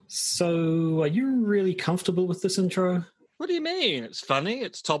So, are you really comfortable with this intro? What do you mean? It's funny,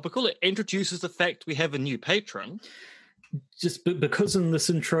 it's topical, it introduces the fact we have a new patron. Just because in this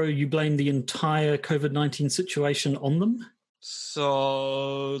intro you blame the entire COVID-19 situation on them?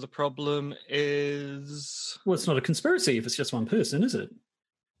 So the problem is... Well, it's not a conspiracy if it's just one person, is it?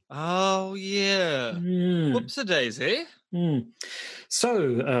 Oh, yeah. Whoops-a-daisy.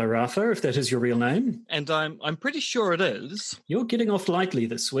 So, Rafa, if that is your real name. And I'm pretty sure it is. You're getting off lightly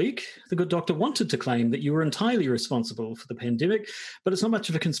this week. The good doctor wanted to claim that you were entirely responsible for the pandemic, but it's not much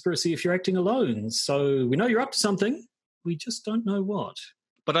of a conspiracy if you're acting alone. So we know you're up to something. We just don't know what.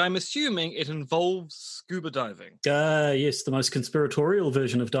 But I'm assuming it involves scuba diving. Yes, the most conspiratorial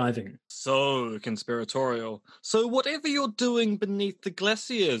version of diving. So conspiratorial. So whatever you're doing beneath the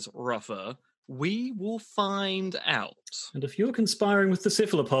glaciers, Rafa, we will find out. And if you're conspiring with the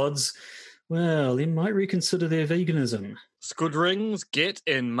cephalopods, well, they might reconsider their veganism. Squid rings get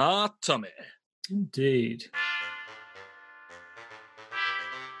in my tummy. Indeed.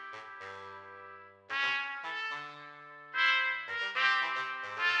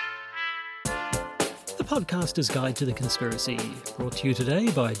 The Podcaster's Guide to the Conspiracy, brought to you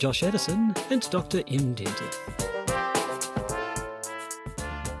today by Josh Edison and Dr. M. Dentith.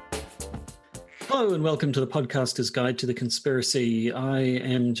 Hello and welcome to the Podcaster's Guide to the Conspiracy. I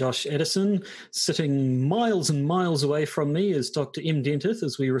am Josh Edison. Sitting miles and miles away from me is Dr. M. Dentith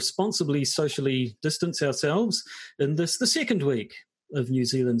as we responsibly socially distance ourselves in the second week of New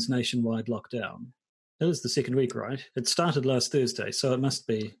Zealand's nationwide lockdown. It is the second week, right? It started last Thursday, so it must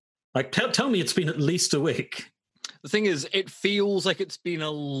be. Tell me it's been at least a week. The thing is, it feels like it's been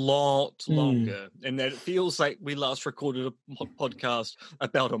a lot longer, and that it feels like we last recorded a podcast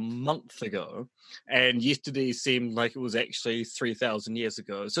about a month ago, and yesterday seemed like it was actually 3,000 years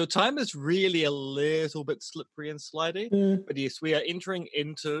ago. So time is really a little bit slippery and slidey. But yes, we are entering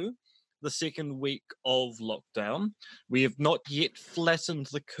into the second week of lockdown. We have not yet flattened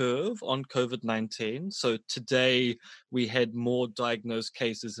the curve on COVID-19. So today we had more diagnosed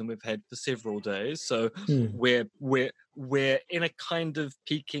cases than we've had for several days. So we're in a kind of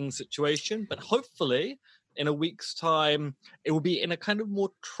peaking situation, but hopefully in a week's time, it will be in a kind of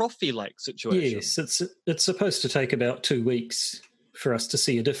more trophy-like situation. Yes, it's supposed to take about 2 weeks for us to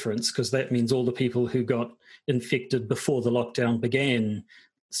see a difference, because that means all the people who got infected before the lockdown began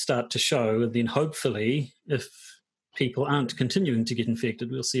start to show, and then hopefully if people aren't continuing to get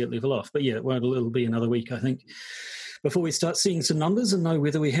infected, we'll see it level off. But yeah, it'll be another week, I think, before we start seeing some numbers and know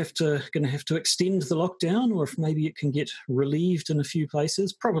whether we're going to have to extend the lockdown or if maybe it can get relieved in a few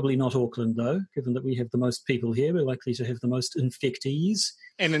places. Probably not Auckland, though, given that we have the most people here. We're likely to have the most infectees.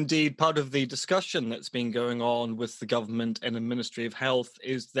 And indeed, part of the discussion that's been going on with the government and the Ministry of Health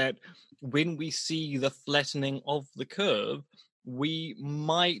is that when we see the flattening of the curve, we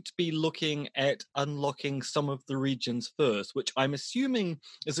might be looking at unlocking some of the regions first, which I'm assuming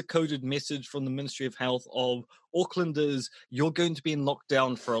is a coded message from the Ministry of Health of Aucklanders, you're going to be in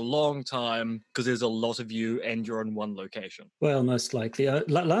lockdown for a long time because there's a lot of you and you're in one location. Well, most likely.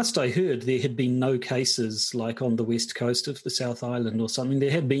 Last I heard, there had been no cases like on the west coast of the South Island or something. There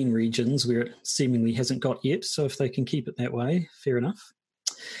had been regions where it seemingly hasn't got yet, so if they can keep it that way, fair enough.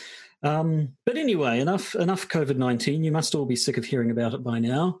 But anyway, enough COVID-19. You must all be sick of hearing about it by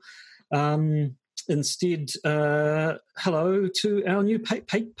now. Instead, hello to our new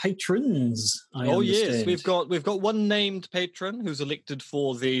patrons. I understand. Yes, we've got one named patron who's elected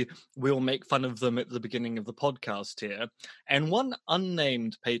for the "we'll make fun of them at the beginning of the podcast" here, and one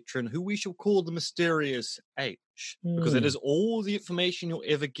unnamed patron who we shall call the Mysterious H, because it is all the information you'll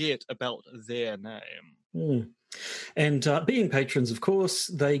ever get about their name. And being patrons, of course,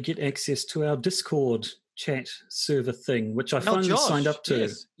 they get access to our Discord chat server thing, which I finally signed up to.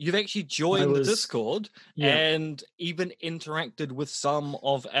 Yes. You've actually joined the Discord and even interacted with some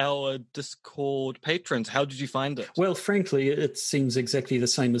of our Discord patrons. How did you find it? Well, frankly, it seems exactly the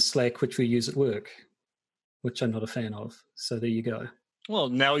same as Slack, which we use at work, which I'm not a fan of. So there you go. Well,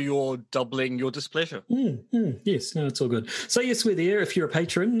 now you're doubling your displeasure. Yes, no, it's all good. So yes, we're there. If you're a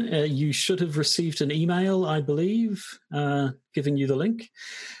patron, you should have received an email, I believe, giving you the link.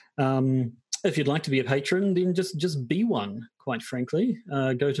 If you'd like to be a patron, then just be one, quite frankly.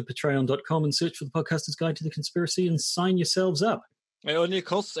 Go to patreon.com and search for the Podcaster's Guide to the Conspiracy and sign yourselves up. It only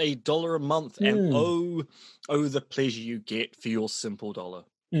costs $1 a month, and oh, the pleasure you get for your simple dollar.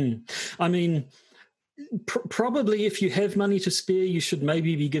 I mean, probably if you have money to spare, you should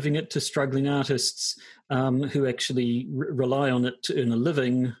maybe be giving it to struggling artists who actually rely on it to earn a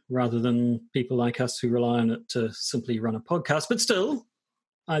living, rather than people like us who rely on it to simply run a podcast. But still,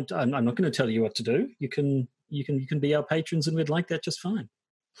 I'm not going to tell you what to do. You can be our patrons, and we'd like that just fine.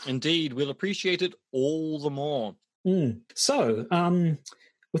 Indeed, we'll appreciate it all the more. So,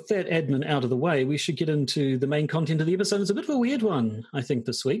 with that admin out of the way, we should get into the main content of the episode. It's a bit of a weird one, I think,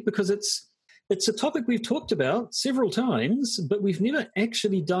 this week, because it's a topic we've talked about several times, but we've never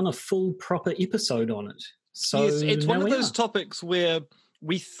actually done a full, proper episode on it. So yes, it's one of those topics where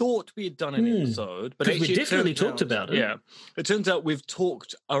we thought we had done an episode, but actually we definitely talked about it. Yeah, it turns out we've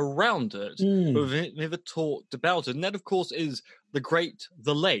talked around it, but we've never talked about it. And that, of course, is the great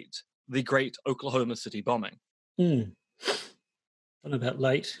Oklahoma City bombing. Don't know about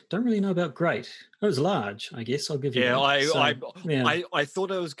late. Don't really know about great. It was large, I guess. I'll give you that. I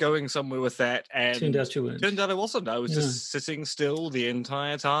thought I was going somewhere with that, and turned out you weren't. Turned out I wasn't. I was just sitting still the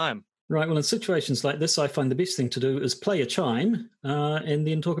entire time. Right. Well, in situations like this, I find the best thing to do is play a chime and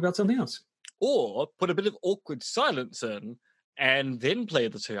then talk about something else. Or put a bit of awkward silence in and then play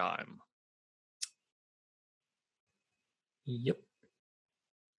the chime. Yep.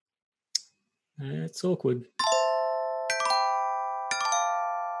 That's awkward.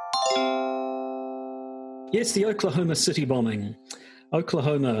 Yes, the Oklahoma City bombing.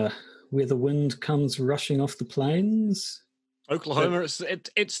 Oklahoma, where the wind comes rushing off the plains. Oklahoma,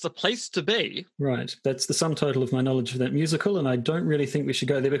 it's the place to be. Right. That's the sum total of my knowledge of that musical, and I don't really think we should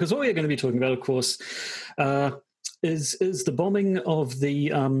go there, because what we're going to be talking about, of course, is the bombing of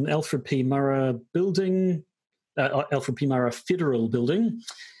the Alfred P. Murrah building, Alfred P. Murrah Federal Building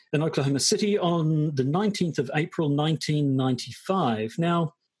in Oklahoma City on the 19th of April, 1995.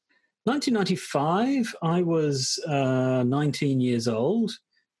 Now, 1995, I was 19 years old.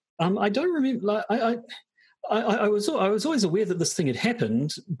 I don't remember. I was always aware that this thing had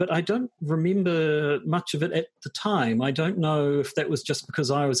happened, but I don't remember much of it at the time. I don't know if that was just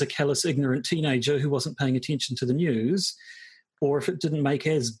because I was a callous, ignorant teenager who wasn't paying attention to the news, or if it didn't make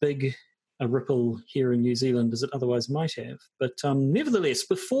as big a ripple here in New Zealand as it otherwise might have. But nevertheless,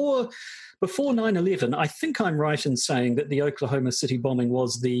 before 9/11, I think I'm right in saying that the Oklahoma City bombing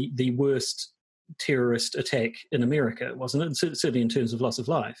was the worst terrorist attack in America, wasn't it? Certainly in terms of loss of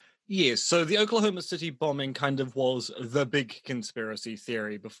life. Yes, so the Oklahoma City bombing kind of was the big conspiracy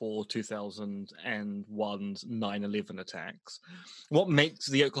theory before 2001's 9/11 attacks. What makes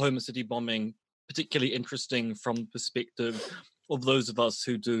the Oklahoma City bombing particularly interesting from the perspective of those of us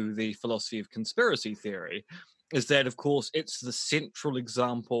who do the philosophy of conspiracy theory is that, of course, it's the central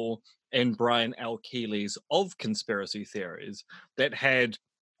example in Brian L. Keeley's Of Conspiracy Theories that had,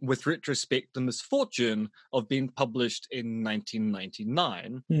 with retrospect, the misfortune of being published in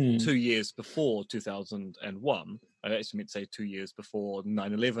 1999, 2 years before 2001. I actually meant to say 2 years before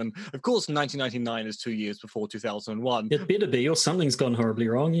 9/11. Of course, 1999 is 2 years before 2001. It better be, or something's gone horribly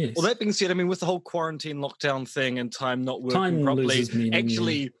wrong, yes. Well, that being said, I mean, with the whole quarantine lockdown thing and time not working properly,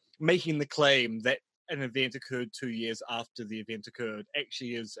 actually making the claim that an event occurred 2 years after the event occurred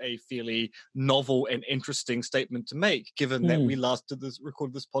actually is a fairly novel and interesting statement to make, given that we last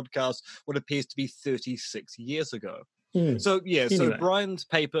recorded this podcast what appears to be 36 years ago. So Brian's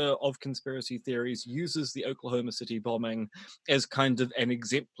paper Of Conspiracy Theories uses the Oklahoma City bombing as kind of an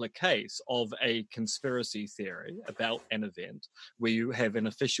exemplar case of a conspiracy theory about an event where you have an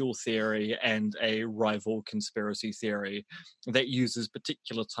official theory and a rival conspiracy theory that uses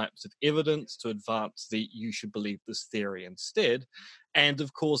particular types of evidence to advance the you should believe this theory instead. And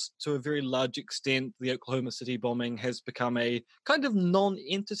of course, to a very large extent, the Oklahoma City bombing has become a kind of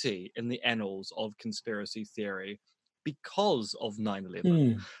non-entity in the annals of conspiracy theory because of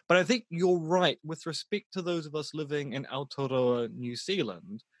 9/11. But I think you're right with respect to those of us living in Aotearoa, New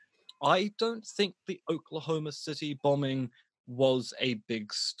Zealand. I don't think the Oklahoma City bombing was a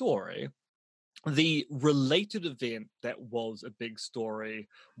big story. The related event that was a big story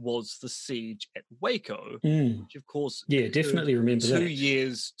was the siege at Waco, which of course definitely remember 2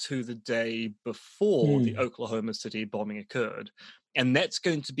 years to the day before the Oklahoma City bombing occurred. And that's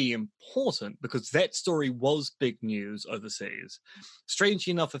going to be important because that story was big news overseas.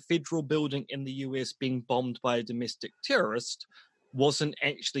 Strangely enough, a federal building in the US being bombed by a domestic terrorist wasn't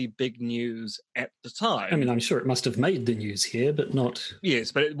actually big news at the time. I mean, I'm sure it must have made the news here, but not...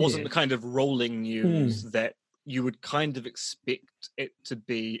 Yes, but it wasn't the kind of rolling news that you would kind of expect it to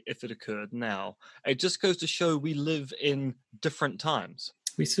be if it occurred now. It just goes to show we live in different times.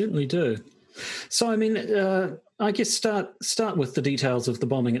 We certainly do. So, I mean, I guess start with the details of the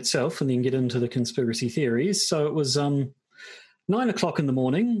bombing itself and then get into the conspiracy theories. So it was 9 o'clock in the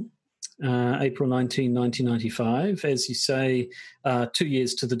morning, April 19, 1995, as you say, 2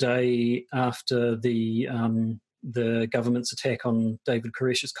 years to the day after the government's attack on David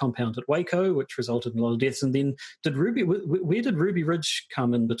Koresh's compound at Waco, which resulted in a lot of deaths. And then where did Ruby Ridge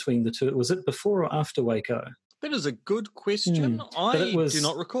come in between the two? Was it before or after Waco? That is a good question. I do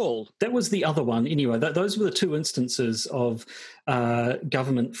not recall. That was the other one. Anyway, those were the two instances of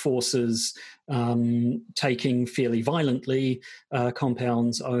government forces taking fairly violently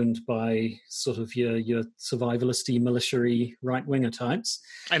compounds owned by sort of your survivalisty, military, right-winger types.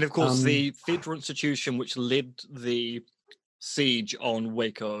 And, of course, the federal institution which led the siege on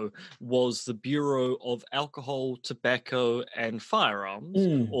Waco was the Bureau of Alcohol, Tobacco and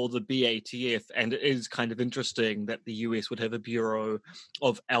Firearms, or the BATF. And it is kind of interesting that the US would have a Bureau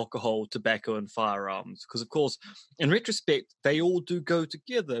of Alcohol, Tobacco and Firearms, because, of course, in retrospect, they all do go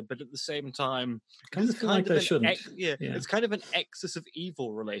together, but at the same time, it's kind of an axis of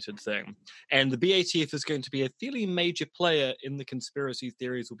evil related thing. And the BATF is going to be a fairly major player in the conspiracy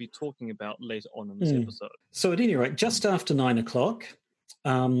theories we'll be talking about later on in this episode. So at any rate, just after 9 o'clock,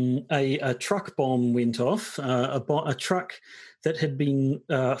 a truck bomb went off, a truck that had been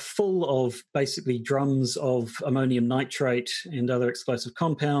full of basically drums of ammonium nitrate and other explosive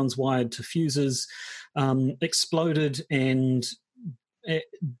compounds wired to fuses, exploded and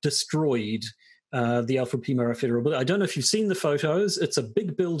destroyed the Alfred P. Murrah Federal Building. I don't know if you've seen the photos. It's a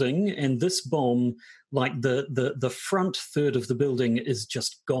big building, and this bomb, like the front third of the building is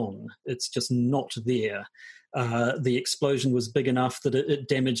just gone. It's just not there. The explosion was big enough that it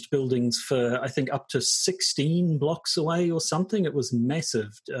damaged buildings for, I think, up to 16 blocks away or something. It was massive.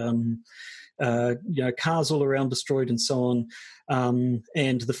 Cars all around destroyed and so on.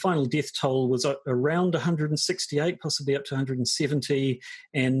 And the final death toll was around 168, possibly up to 170,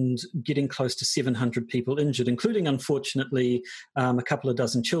 and getting close to 700 people injured, including, unfortunately, a couple of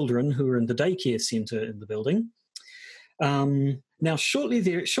dozen children who were in the daycare centre in the building. Now,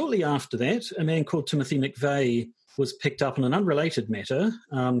 shortly after that, a man called Timothy McVeigh was picked up on an unrelated matter.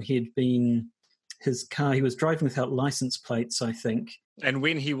 He was driving without license plates, I think. And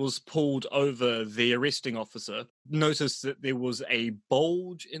when he was pulled over, the arresting officer noticed that there was a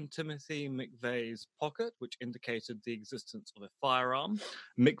bulge in Timothy McVeigh's pocket, which indicated the existence of a firearm.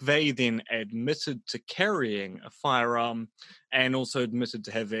 McVeigh then admitted to carrying a firearm and also admitted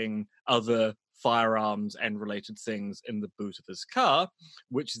to having other firearms and related things in the boot of his car,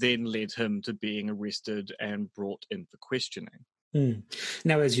 which then led him to being arrested and brought in for questioning.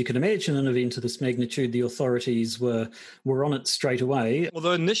 Now, as you can imagine, an event of this magnitude, the authorities were on it straight away.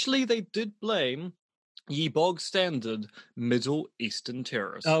 Although initially they did blame ye bog standard Middle Eastern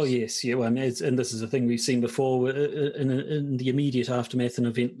terrorists. Oh, yes. Yeah, well, and this is a thing we've seen before in the immediate aftermath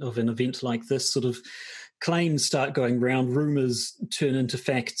of an event like this. Sort of claims start going round, rumours turn into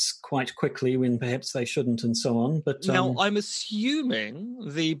facts quite quickly when perhaps they shouldn't, and so on. But now, I'm assuming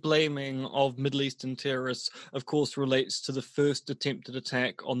the blaming of Middle Eastern terrorists, of course, relates to the first attempted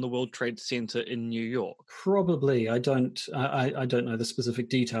attack on the World Trade Center in New York. Probably. I don't know the specific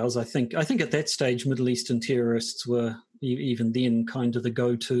details. I think at that stage, Middle Eastern terrorists were even then kind of the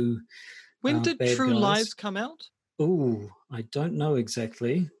go-to. When did True Lies come out? Oh, I don't know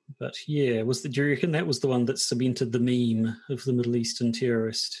exactly, but yeah, do you reckon that was the one that cemented the meme of the Middle Eastern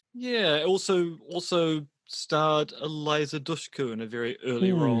terrorist? Yeah, it also starred Eliza Dushku in a very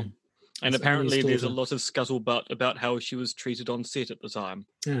early role. And apparently there's a lot of scuttlebutt about how she was treated on set at the time.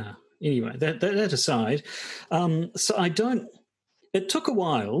 Yeah. Anyway, that aside, it took a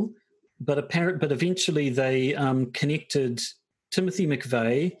while, but eventually they connected Timothy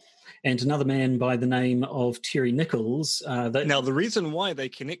McVeigh and another man by the name of Terry Nichols. Now, the reason why they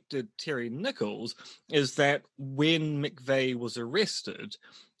connected Terry Nichols is that when McVeigh was arrested,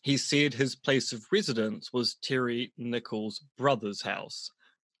 he said his place of residence was Terry Nichols' brother's house.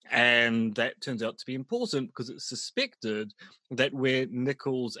 And that turns out to be important because it's suspected that where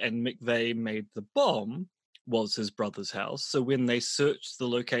Nichols and McVeigh made the bomb was his brother's house. So when they searched the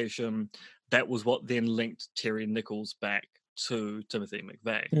location, that was what then linked Terry Nichols back to Timothy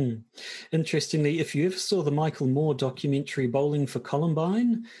McVeigh. Interestingly, if you ever saw the Michael Moore documentary Bowling for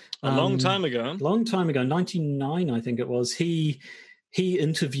Columbine, a long time ago, 99 I think it was, he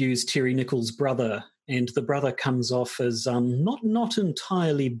interviews Terry Nichols' brother, and the brother comes off as not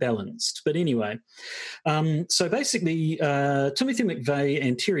entirely balanced. But anyway, so basically Timothy McVeigh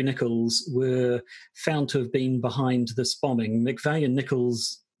and Terry Nichols were found to have been behind this bombing. McVeigh and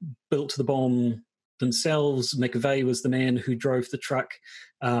Nichols built the bomb themselves. McVeigh was the man who drove the truck,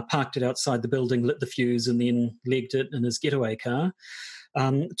 parked it outside the building, lit the fuse, and then legged it in his getaway car.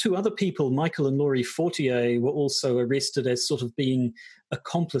 Two other people, Michael and Laurie Fortier, were also arrested as sort of being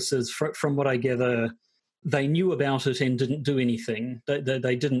accomplices. From what I gather, they knew about it and didn't do anything. They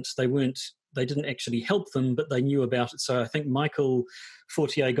didn't actually help them, but they knew about it. So I think Michael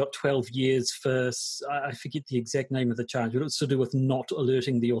Fortier got 12 years for, I forget the exact name of the charge, but it was to do with not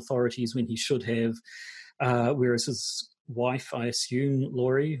alerting the authorities when he should have. whereas his wife, I assume,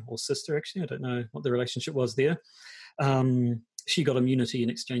 Laurie, or sister, actually, I don't know what the relationship was there, she got immunity in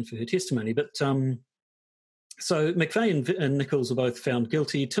exchange for her testimony. But so McVeigh and Nichols were both found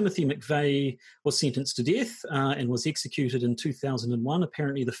guilty. Timothy McVeigh was sentenced to death and was executed in 2001,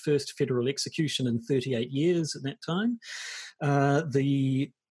 apparently the first federal execution in 38 years at that time.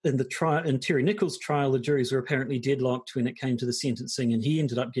 In Terry Nichols' trial, the juries were apparently deadlocked when it came to the sentencing, and he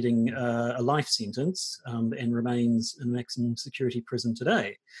ended up getting a life sentence and remains in maximum security prison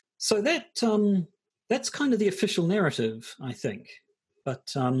today. So that's kind of the official narrative, I think.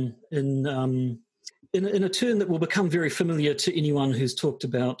 But in a turn that will become very familiar to anyone who's talked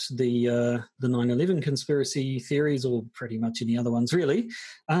about the 9/11 conspiracy theories, or pretty much any other ones really,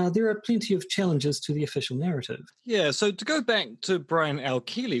 there are plenty of challenges to the official narrative. Yeah, so to go back to Brian L.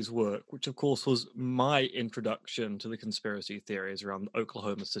 Keeley's work, which of course was my introduction to the conspiracy theories around the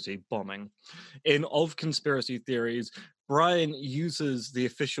Oklahoma City bombing, in Of Conspiracy Theories, Brian uses the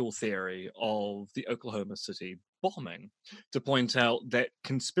official theory of the Oklahoma City bombing to point out that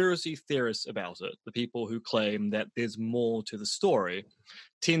conspiracy theorists about it, the people who claim that there's more to the story,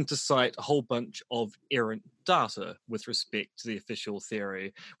 tend to cite a whole bunch of errant data with respect to the official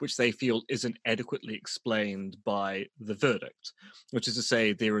theory, which they feel isn't adequately explained by the verdict. Which is to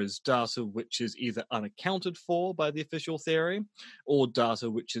say, there is data which is either unaccounted for by the official theory, or data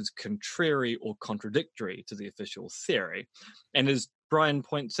which is contrary or contradictory to the official theory. And as Brian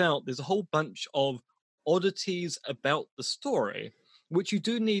points out, there's a whole bunch of oddities about the story, which you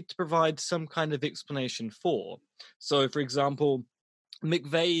do need to provide some kind of explanation for. So, for example,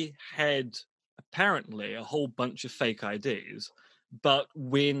 McVeigh had apparently a whole bunch of fake IDs, but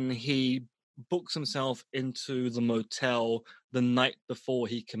when he books himself into the motel the night before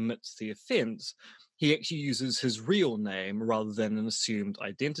he commits the offense, he actually uses his real name rather than an assumed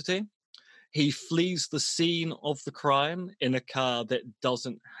identity. He flees the scene of the crime in a car that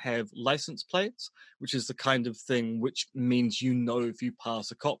doesn't have license plates, which is the kind of thing which means you know if you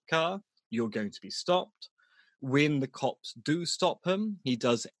pass a cop car, you're going to be stopped. When the cops do stop him, he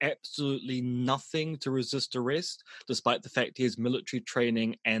does absolutely nothing to resist arrest, despite the fact he has military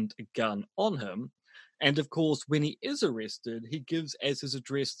training and a gun on him. And of course, when he is arrested, he gives as his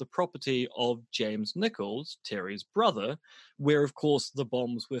address the property of James Nichols, Terry's brother, where, of course, the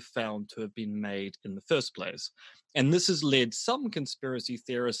bombs were found to have been made in the first place. And this has led some conspiracy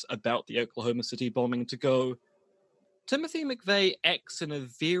theorists about the Oklahoma City bombing to go, Timothy McVeigh acts in a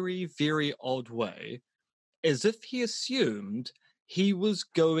very, very odd way, as if he assumed he was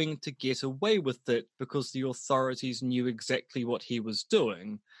going to get away with it because the authorities knew exactly what he was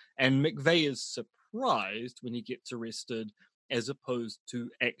doing, and McVeigh is surprised when he gets arrested as opposed to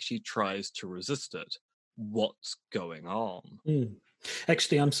actually tries to resist it. What's going on?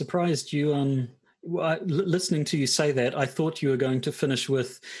 Actually, I'm surprised you listening to you say that, I thought you were going to finish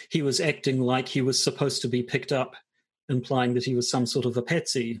with he was acting like he was supposed to be picked up, implying that he was some sort of a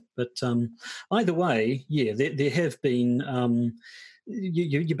patsy. But either way, yeah, there have been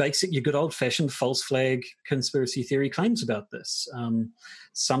your good old-fashioned false flag conspiracy theory claims about this.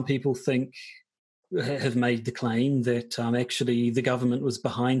 Some people have made the claim that actually the government was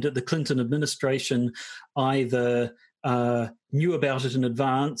behind it. The Clinton administration either knew about it in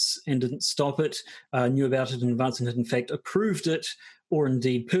advance and didn't stop it, knew about it in advance and had in fact approved it, or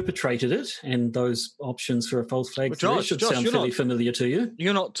indeed perpetrated it. And those options for a false flag theory should sound fairly familiar to you.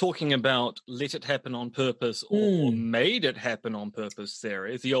 You're not talking about let it happen on purpose or made it happen on purpose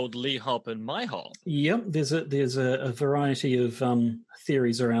theory, the old Lee Hop and My Hop. Yep, there's a variety of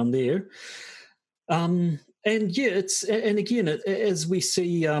theories around there. And yeah, as we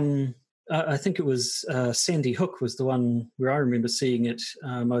see, I think it was Sandy Hook was the one where I remember seeing it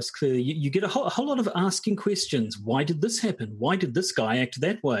most clearly. You get a whole lot of asking questions. Why did this happen? Why did this guy act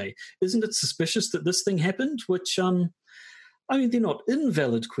that way? Isn't it suspicious that this thing happened? Which, they're not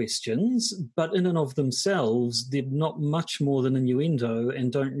invalid questions, but in and of themselves, they're not much more than innuendo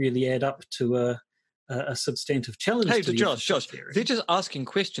and don't really add up to a substantive challenge. Hey, Josh, they're just asking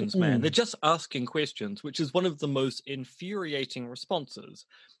questions, man. They're just asking questions, which is one of the most infuriating responses.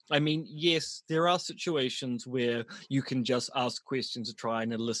 I mean, yes, there are situations where you can just ask questions to try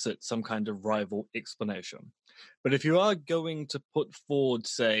and elicit some kind of rival explanation. But if you are going to put forward,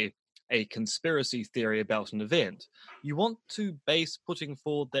 say, a conspiracy theory about an event, you want to base putting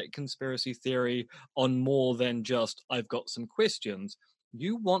forward that conspiracy theory on more than just, I've got some questions.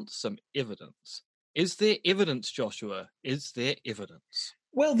 You want some evidence. Is there evidence, Joshua? Is there evidence?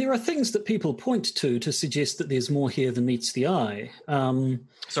 Well, there are things that people point to suggest that there's more here than meets the eye.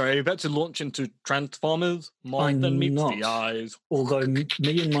 Sorry, are you about to launch into Transformers? More than I'm meets the not. eyes. Although me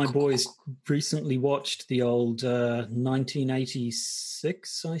and my boys recently watched the old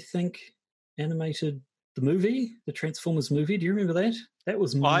 1986, I think, animated the movie, the Transformers movie. Do you remember that? That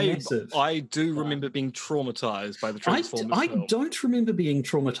was massive. I do remember being traumatized by the I Transformers film. don't remember being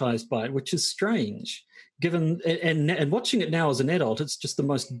traumatized by it, which is strange. Given and watching it now as an adult, it's just the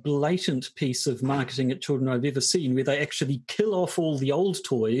most blatant piece of marketing at children I've ever seen, where they actually kill off all the old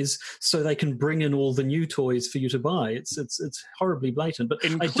toys so they can bring in all the new toys for you to buy. It's horribly blatant. But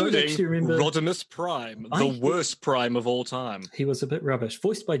Including I don't actually remember Rodimus Prime, the worst Prime of all time. He was a bit rubbish,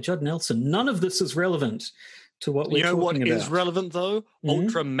 voiced by Judd Nelson. None of this is relevant to what we're talking about. You know what is relevant, though? Mm-hmm.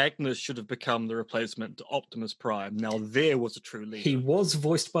 Ultra Magnus should have become the replacement to Optimus Prime. Now, there was a true leader. He was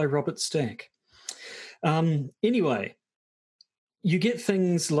voiced by Robert Stack. Anyway, you get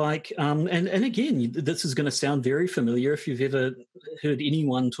things like, and again, this is going to sound very familiar if you've ever heard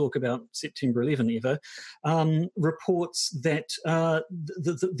anyone talk about September 11 ever, reports that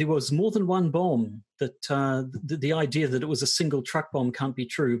there was more than one bomb, that the idea that it was a single truck bomb can't be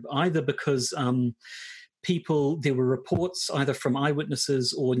true, either because there were reports either from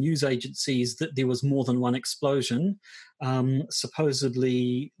eyewitnesses or news agencies that there was more than one explosion.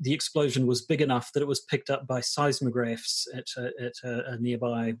 Supposedly, the explosion was big enough that it was picked up by seismographs at a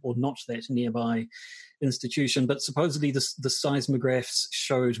nearby, or not that nearby, institution. But supposedly, the seismographs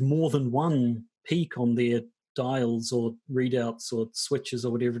showed more than one peak on their dials or readouts or switches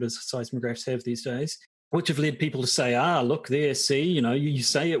or whatever it is seismographs have these days, which have led people to say, look there, see, you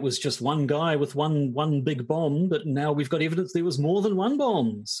say it was just one guy with one big bomb, but now we've got evidence there was more than one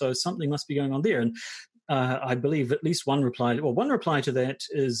bomb, so something must be going on there. And I believe at least one reply to that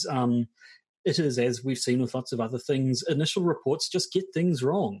is, it is, as we've seen with lots of other things, initial reports just get things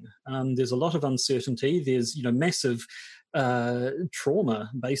wrong. There's a lot of uncertainty. There's, massive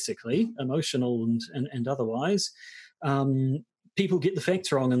trauma, basically, emotional and otherwise. People get the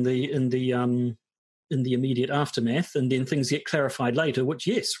facts wrong in the immediate aftermath, and then things get clarified later, which,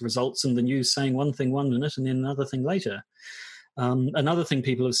 yes, results in the news saying one thing 1 minute and then another thing later. Another thing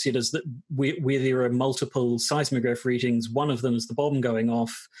people have said is that where there are multiple seismograph readings, one of them is the bomb going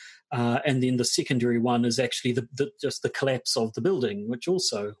off, and then the secondary one is actually just the collapse of the building, which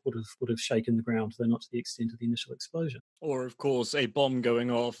also would have shaken the ground, though not to the extent of the initial explosion. Or, of course, a bomb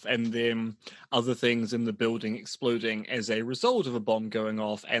going off and then other things in the building exploding as a result of a bomb going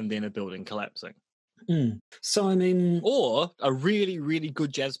off and then a building collapsing. So, I mean... Or a really, really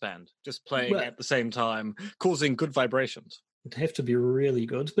good jazz band just playing at the same time, causing good vibrations. It'd have to be really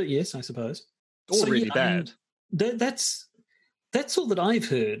good, but yes, I suppose. Or really bad. That's all that I've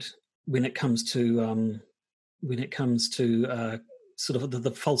heard when it comes to sort of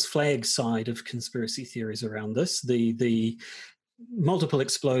the false flag side of conspiracy theories around this. The multiple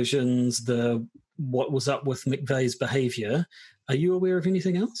explosions, what was up with McVeigh's behavior. Are you aware of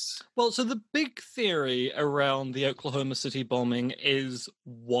anything else? Well, so the big theory around the Oklahoma City bombing is,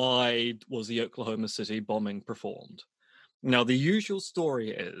 why was the Oklahoma City bombing performed? Now, the usual story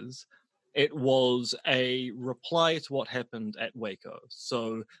is it was a reply to what happened at Waco.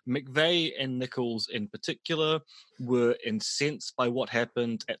 So McVeigh and Nichols in particular were incensed by what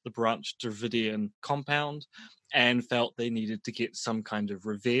happened at the Branch Davidian compound and felt they needed to get some kind of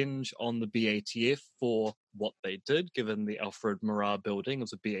revenge on the BATF for what they did, given the Alfred Murrah building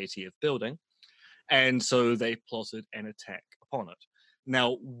was a BATF building. And so they plotted an attack upon it.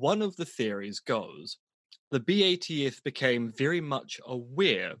 Now, one of the theories goes, the BATF became very much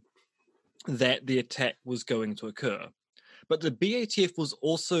aware that the attack was going to occur. But the BATF was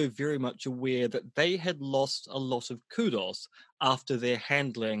also very much aware that they had lost a lot of kudos after their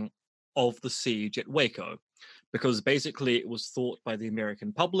handling of the siege at Waco, because basically it was thought by the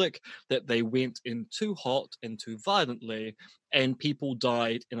American public that they went in too hot and too violently, and people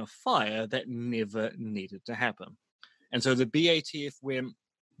died in a fire that never needed to happen. And so the BATF went,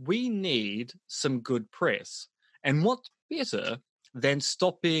 we need some good press. And what better than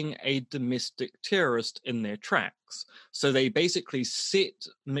stopping a domestic terrorist in their tracks? So they basically set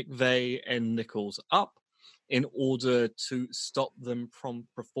McVeigh and Nichols up in order to stop them from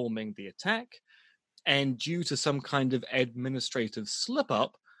performing the attack. And due to some kind of administrative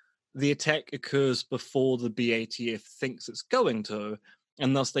slip-up, the attack occurs before the BATF thinks it's going to,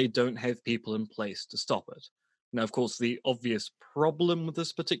 and thus they don't have people in place to stop it. Now, of course, the obvious problem with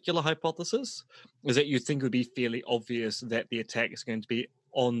this particular hypothesis is that you'd think it would be fairly obvious that the attack is going to be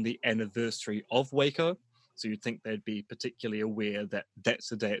on the anniversary of Waco. So you'd think they'd be particularly aware that that's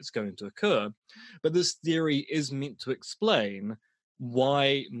the day it's going to occur. But this theory is meant to explain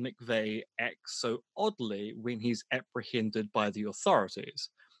why McVeigh acts so oddly when he's apprehended by the authorities.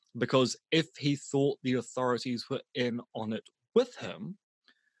 Because if he thought the authorities were in on it with him,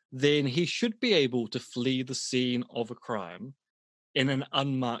 then he should be able to flee the scene of a crime in an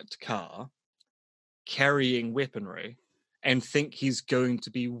unmarked car, carrying weaponry, and think he's going to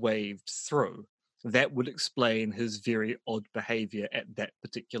be waved through. That would explain his very odd behavior at that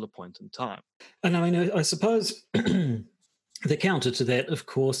particular point in time. And I mean, I suppose the counter to that, of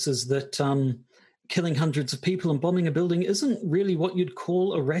course, is that killing hundreds of people and bombing a building isn't really what you'd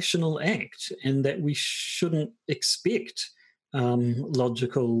call a rational act, and that we shouldn't expect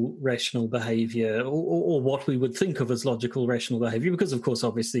logical, rational behavior, or what we would think of as logical, rational behavior, because, of course,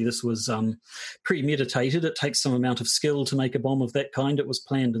 obviously this was premeditated. It takes some amount of skill to make a bomb of that kind. It was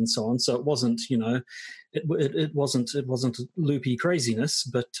planned and so on. So it wasn't, it wasn't loopy craziness,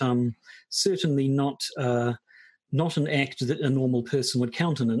 but certainly not an act that a normal person would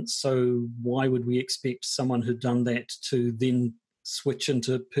countenance. So why would we expect someone who'd done that to then switch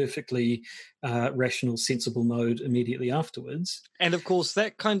into perfectly rational, sensible mode immediately afterwards? And of course,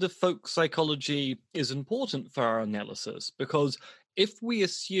 that kind of folk psychology is important for our analysis, because if we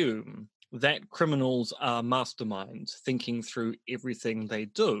assume that criminals are masterminds thinking through everything they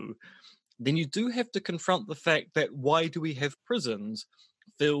do, then you do have to confront the fact that why do we have prisons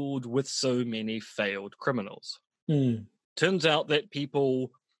filled with so many failed criminals? Turns out that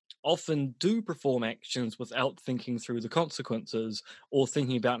people often do perform actions without thinking through the consequences or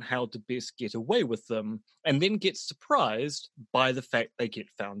thinking about how to best get away with them, and then get surprised by the fact they get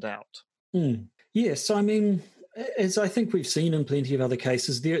found out. Yes, I mean, as I think we've seen in plenty of other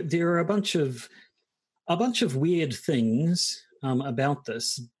cases, there are a bunch of weird things about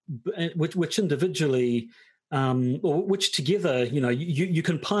this, which individually, or which together, you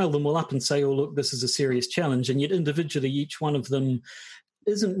can pile them all up and say, oh, look, this is a serious challenge, and yet individually each one of them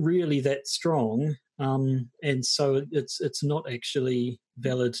isn't really that strong, and so it's not actually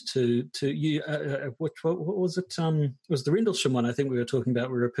valid to you. What was it? It was the Rendlesham one, I think we were talking about,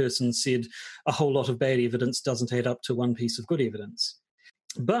 where a person said a whole lot of bad evidence doesn't add up to one piece of good evidence.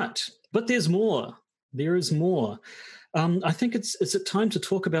 But there's more. There is more. I think is it time to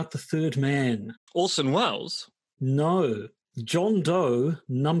talk about the third man? Orson Welles? No, John Doe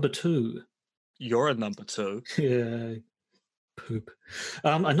number 2. You're a number 2. Yeah. Poop.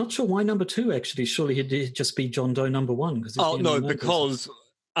 I'm not sure why number 2, actually. Surely he'd just be John Doe number 1. Oh, no, because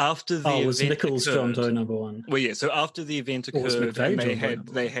after the event was Nichols occurred, John Doe number 1. Well, yeah, so after the event occurred and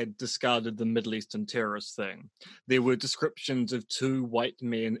they Doe had discarded the Middle Eastern terrorist thing, there were descriptions of 2 white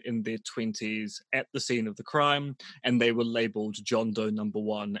men in their 20s at the scene of the crime, and they were labelled John Doe number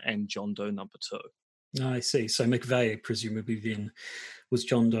 1 and John Doe number 2. I see. So McVeigh presumably then was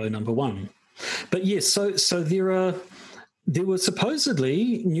John Doe number 1. But yes, so there were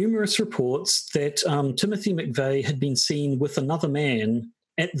supposedly numerous reports that Timothy McVeigh had been seen with another man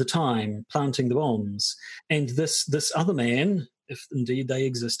at the time planting the bombs, and this other man, if indeed they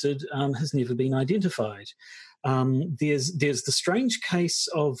existed, has never been identified. There's the strange case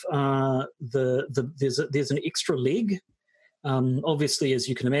of there's an extra leg. Obviously, as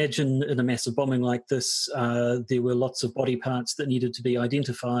you can imagine, in a massive bombing like this, there were lots of body parts that needed to be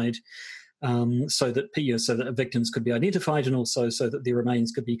identified. So that victims could be identified, and also so that their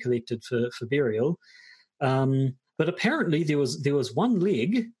remains could be collected for burial. But apparently there was one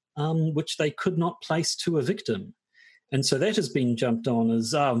leg which they could not place to a victim. And so that has been jumped on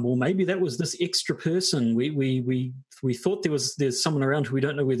as, well, maybe that was this extra person. We thought there's someone around who we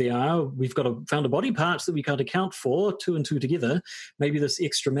don't know where they are. We've found a body part that we can't account for, 2 and 2 together. Maybe this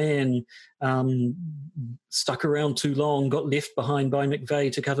extra man stuck around too long, got left behind by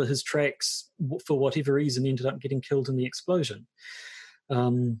McVeigh to cover his tracks for whatever reason, ended up getting killed in the explosion.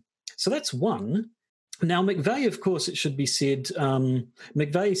 So that's one. Now, McVeigh, of course, it should be said,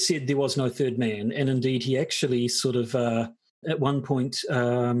 McVeigh said there was no third man, and indeed he actually sort of, at one point,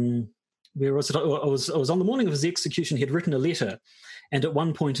 where was it? I was on the morning of his execution, he had written a letter, and at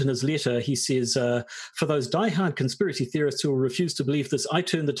one point in his letter he says, for those diehard conspiracy theorists who will refuse to believe this, I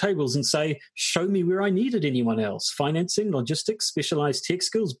turn the tables and say, show me where I needed anyone else. Financing, logistics, specialized tech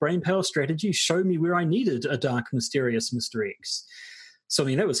skills, brainpower, strategy, show me where I needed a dark, mysterious Mr. X. So, I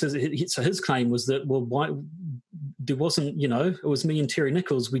mean, that was his claim was that, well, why there wasn't, it was me and Terry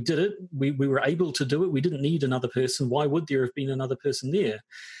Nichols. We did it. We were able to do it. We didn't need another person. Why would there have been another person there?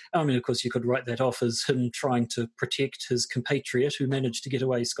 I mean, of course, you could write that off as him trying to protect his compatriot who managed to get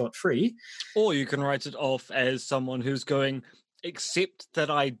away scot-free. Or you can write it off as someone who's going, except that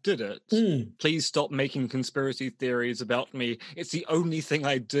I did it. Please stop making conspiracy theories about me. It's the only thing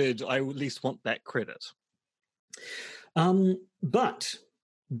I did. I at least want that credit. But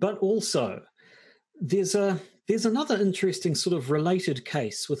also there's another interesting sort of related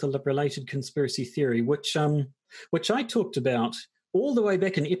case with a related conspiracy theory, which I talked about all the way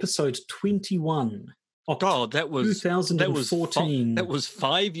back in episode 21. God, that was 2014. That was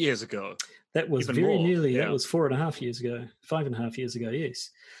 5 years ago. That was Even very more, nearly. yeah. That was 4.5 years ago. 5.5 years ago, yes.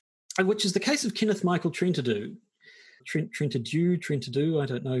 Which is the case of Kenneth Michael Trentadue. Trentadue, I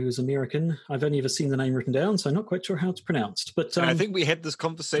don't know, he was American. I've only ever seen the name written down, so I'm not quite sure how it's pronounced. But I think we had this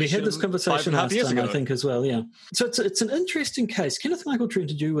conversation. Last years time, ago. I think, as well, yeah. So it's an interesting case. Kenneth Michael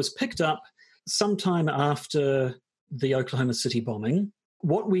Trentadue was picked up sometime after the Oklahoma City bombing.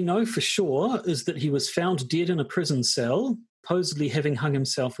 What we know for sure is that he was found dead in a prison cell, supposedly having hung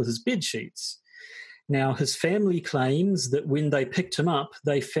himself with his bed sheets. Now, his family claims that when they picked him up,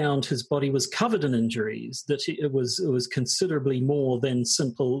 they found his body was covered in injuries, that it was considerably more than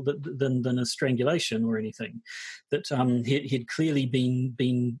simple than a strangulation or anything, that he'd clearly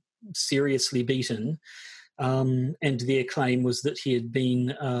been seriously beaten. And their claim was that he had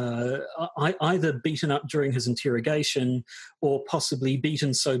been either beaten up during his interrogation or possibly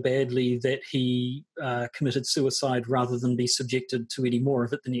beaten so badly that he committed suicide rather than be subjected to any more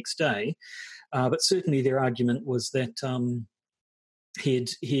of it the next day. But certainly their argument was that he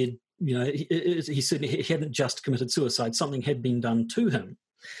said he hadn't just committed suicide; something had been done to him.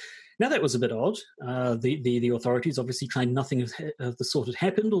 Now that was a bit odd. The authorities obviously claimed nothing of the sort had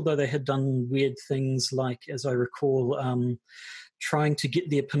happened, although they had done weird things like, as I recall, trying to get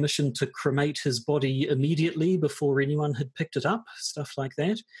their permission to cremate his body immediately before anyone had picked it up, stuff like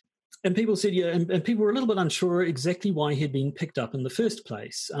that. And people said, yeah, and people were a little bit unsure exactly why he'd been picked up in the first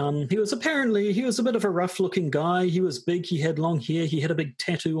place. He was a bit of a rough-looking guy. He was big. He had long hair. He had a big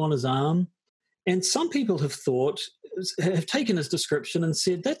tattoo on his arm. And some people have taken his description and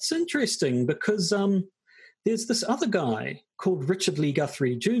said, that's interesting because there's this other guy called Richard Lee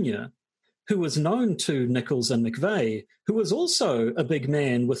Guthrie Jr., who was known to Nichols and McVeigh, who was also a big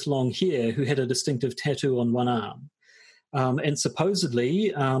man with long hair who had a distinctive tattoo on one arm. And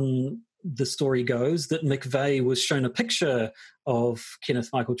supposedly, the story goes that McVeigh was shown a picture of Kenneth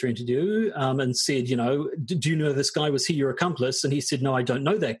Michael Trentadue and said, do you know this guy? Was he your accomplice? And he said, no, I don't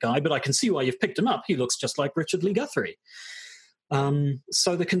know that guy, but I can see why you've picked him up. He looks just like Richard Lee Guthrie.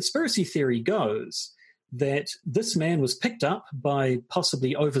 So the conspiracy theory goes that this man was picked up by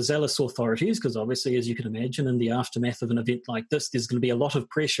possibly overzealous authorities, because obviously, as you can imagine, in the aftermath of an event like this, there's going to be a lot of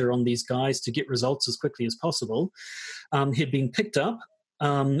pressure on these guys to get results as quickly as possible. He'd been picked up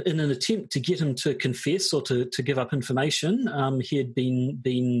in an attempt to get him to confess or to give up information. He had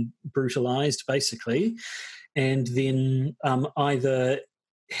been brutalized, basically, and then either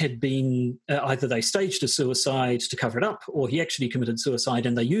they staged a suicide to cover it up, or he actually committed suicide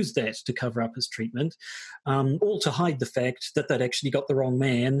and they used that to cover up his treatment, all to hide the fact that they'd actually got the wrong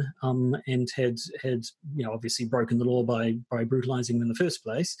man and had obviously broken the law by brutalizing him in the first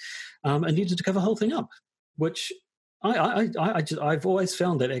place, and needed to cover the whole thing up, which I've always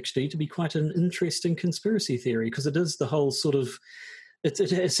found that actually to be quite an interesting conspiracy theory, because it is the whole sort of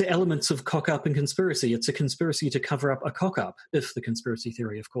It's elements of cock-up and conspiracy. It's a conspiracy to cover up a cock-up, if the conspiracy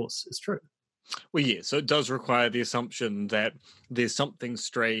theory, of course, is true. Well, yeah, so it does require the assumption that there's something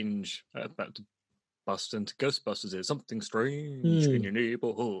strange about to bust into Ghostbusters. There's something strange in your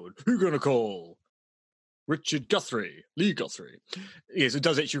neighborhood. Who you going to call? Richard Guthrie, Lee Guthrie. Yes, it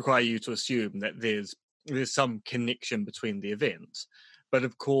does actually require you to assume that there's some connection between the events. But,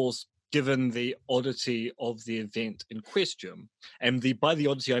 of course, given the oddity of the event in question, and by the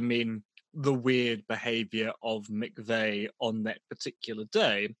oddity I mean the weird behaviour of McVeigh on that particular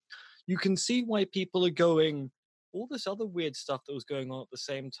day, you can see why people are going, all this other weird stuff that was going on at the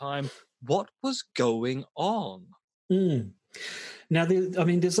same time, what was going on? Now,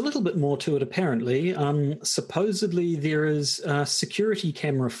 there's a little bit more to it, apparently. Supposedly there is security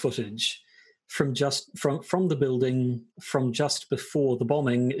camera footage from the building from just before the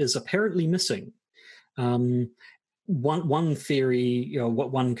bombing is apparently missing. One theory,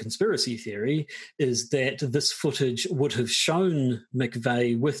 one conspiracy theory, is that this footage would have shown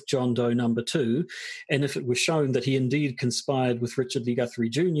McVeigh with John Doe number 2, and if it was shown that he indeed conspired with Richard Lee Guthrie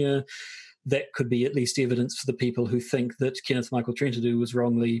Jr., that could be at least evidence for the people who think that Kenneth Michael Trentadue was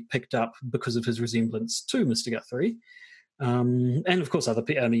wrongly picked up because of his resemblance to Mr. Guthrie. And of course, other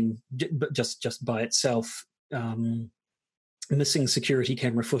people. I mean, just by itself, missing security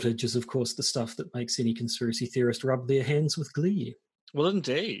camera footage is, of course, the stuff that makes any conspiracy theorist rub their hands with glee. Well,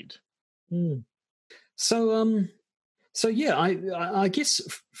 indeed. So yeah, I guess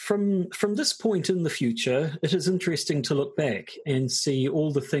from this point in the future, it is interesting to look back and see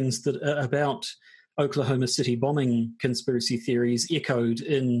all the things that about Oklahoma City bombing conspiracy theories echoed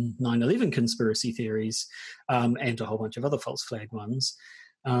in 9/11 conspiracy theories, and a whole bunch of other false flag ones.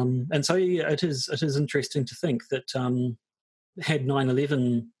 And so it is interesting to think that had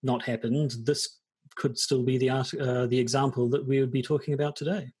 9/11 not happened, this could still be the example that we would be talking about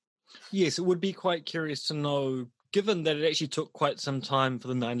today. Yes, it would be quite curious to know, given that it actually took quite some time for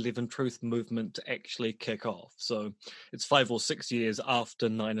the 9/11 truth movement to actually kick off. So it's 5 or 6 years after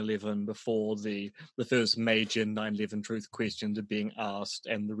 9/11 before the first major 9/11 truth questions are being asked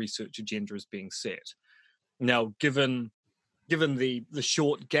and the research agenda is being set. Now, given the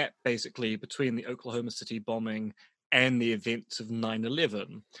short gap, basically, between the Oklahoma City bombing and the events of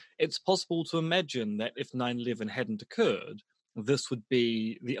 9/11, it's possible to imagine that if 9/11 hadn't occurred, this would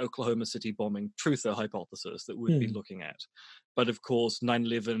be the Oklahoma City bombing truther hypothesis that we'd be looking at. But of course,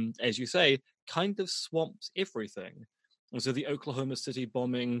 9/11, as you say, kind of swamps everything. And so the Oklahoma City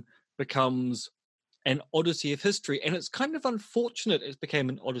bombing becomes an oddity of history. And it's kind of unfortunate it became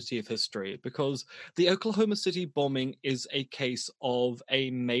an oddity of history, because the Oklahoma City bombing is a case of a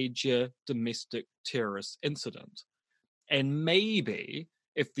major domestic terrorist incident. And maybe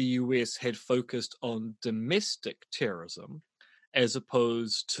if the US had focused on domestic terrorism as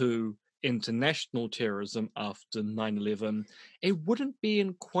opposed to international terrorism after 9/11, it wouldn't be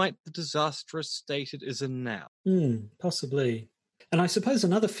in quite the disastrous state it is in now. Possibly. And I suppose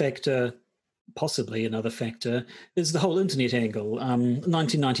another factor is the whole internet angle.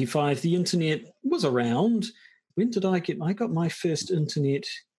 1995, the internet was around. When did I got my first internet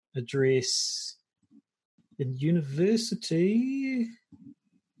address in university?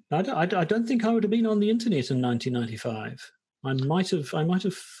 I don't think I would have been on the internet in 1995. I might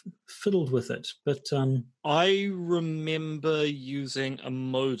have fiddled with it, but I remember using a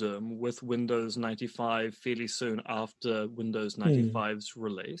modem with Windows 95 fairly soon after Windows 95's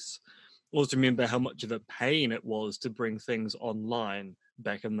release. I also remember how much of a pain it was to bring things online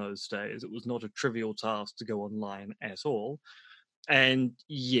back in those days. It was not a trivial task to go online at all. And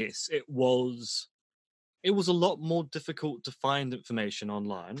yes, it was a lot more difficult to find information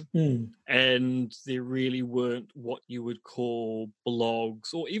online. And there really weren't what you would call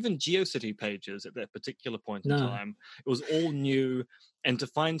blogs or even GeoCity pages at that particular point in time. It was all new, and to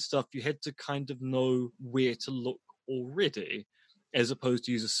find stuff, you had to kind of know where to look already, as opposed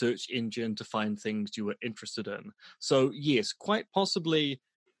to use a search engine to find things you were interested in. So yes, quite possibly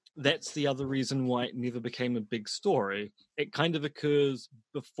that's the other reason why it never became a big story. It kind of occurs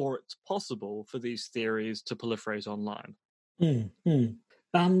before it's possible for these theories to proliferate online.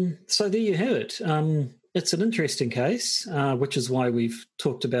 So there you have it. It's an interesting case, which is why we've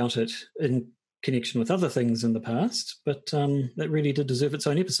talked about it in connection with other things in the past, but that really did deserve its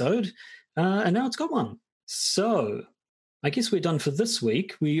own episode, and now it's got one. So I guess we're done for this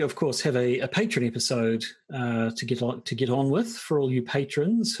week. We, of course, have a Patreon episode to get on with for all you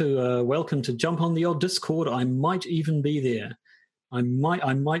patrons who are welcome to jump on the old Discord. I might even be there. I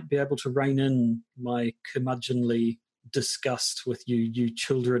might be able to rein in my curmudgeonly disgust with you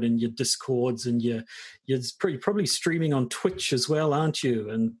children and your Discords, and you're probably streaming on Twitch as well, aren't you?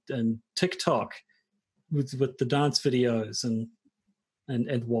 And TikTok with the dance videos and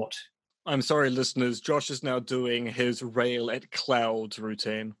what. I'm sorry, listeners. Josh is now doing his rail at clouds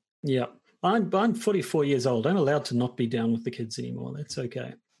routine. Yeah, I'm 44 years old. I'm allowed to not be down with the kids anymore. That's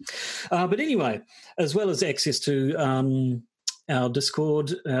okay. But anyway, as well as access to our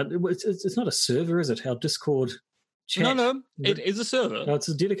Discord, it's not a server, is it? Our Discord chat. No, it is a server. Oh, it's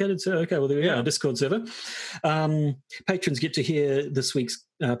a dedicated server. Okay, well, there we go, our Discord server. Patrons get to hear this week's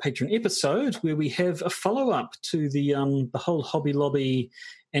Patreon episode, where we have a follow-up to the whole Hobby Lobby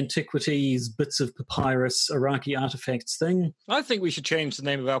antiquities, bits of papyrus, Iraqi artifacts thing. I think we should change the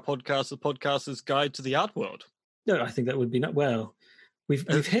name of our podcast, The Podcaster's Guide to the Art World. No, I think that would be well. We've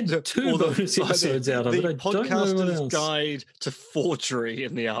had two bonus episodes out of it. I don't know what else. Podcaster's Guide to Forgery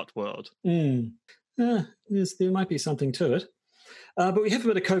in the Art World. There might be something to it. But we have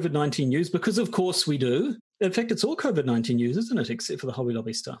a bit of COVID-19 news, because of course we do. In fact, it's all COVID-19 news, isn't it? Except for the Hobby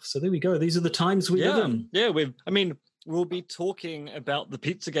Lobby stuff. So there we go. These are the times we live in. Yeah, we'll be talking about the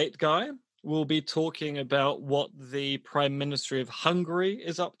Pizzagate guy. We'll be talking about what the Prime Minister of Hungary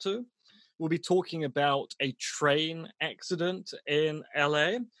is up to. We'll be talking about a train accident in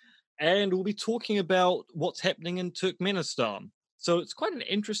LA. And we'll be talking about what's happening in Turkmenistan. So it's quite an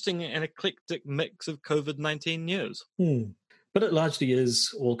interesting and eclectic mix of COVID-19 news. But it largely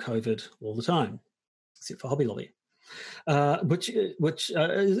is all COVID all the time, except for Hobby Lobby, which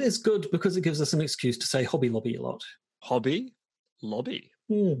is good because it gives us an excuse to say Hobby Lobby a lot. Hobby Lobby.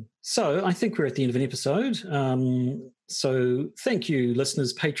 So I think we're at the end of an episode. So thank you,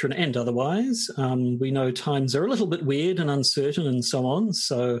 listeners, patron and otherwise. We know times are a little bit weird and uncertain and so on.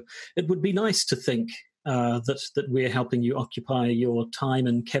 So it would be nice to think that we're helping you occupy your time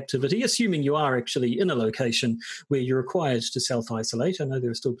in captivity, assuming you are actually in a location where you're required to self-isolate. I know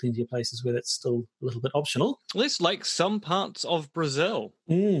there are still plenty of places where that's still a little bit optional. Less like some parts of Brazil.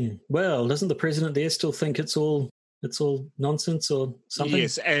 Well, doesn't the president there still think it's all nonsense or something?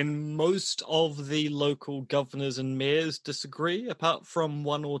 Yes, and most of the local governors and mayors disagree, apart from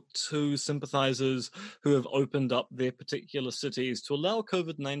one or two sympathisers who have opened up their particular cities to allow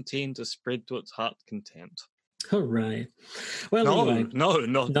COVID-19 to spread to its heart's content. Hooray. Well, No, anyway. not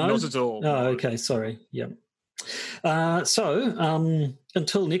at all. Oh, okay, sorry. Yeah. So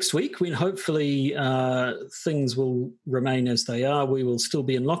until next week, when hopefully things will remain as they are, we will still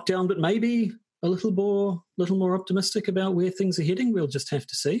be in lockdown, but maybe a little more optimistic about where things are heading. We'll just have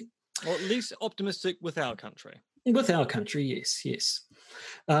to see. Or at least optimistic with our country. With our country, yes.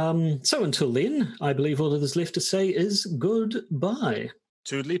 So until then, I believe all that is left to say is goodbye.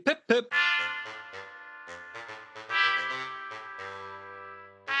 Toodly pip pip.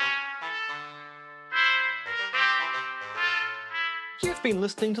 You've been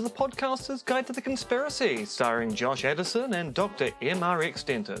listening to the Podcaster's Guide to the Conspiracy, starring Josh Addison and Dr. M.R.X.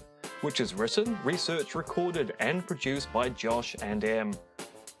 Denton, which is written, researched, recorded, and produced by Josh and M.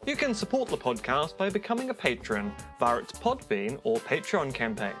 You can support the podcast by becoming a patron via its Podbean or Patreon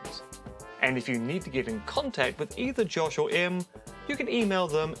campaigns. And if you need to get in contact with either Josh or M, you can email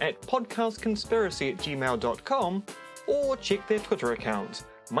them at podcastconspiracy@gmail.com or check their Twitter accounts,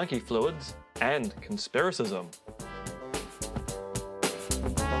 monkeyfluids and conspiracism.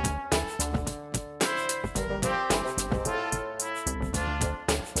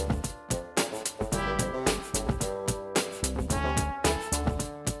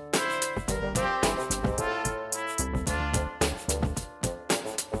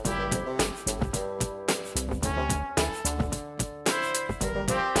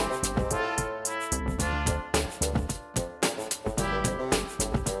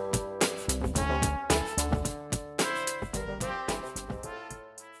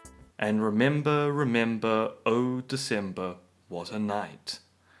 And remember, oh December, what a night.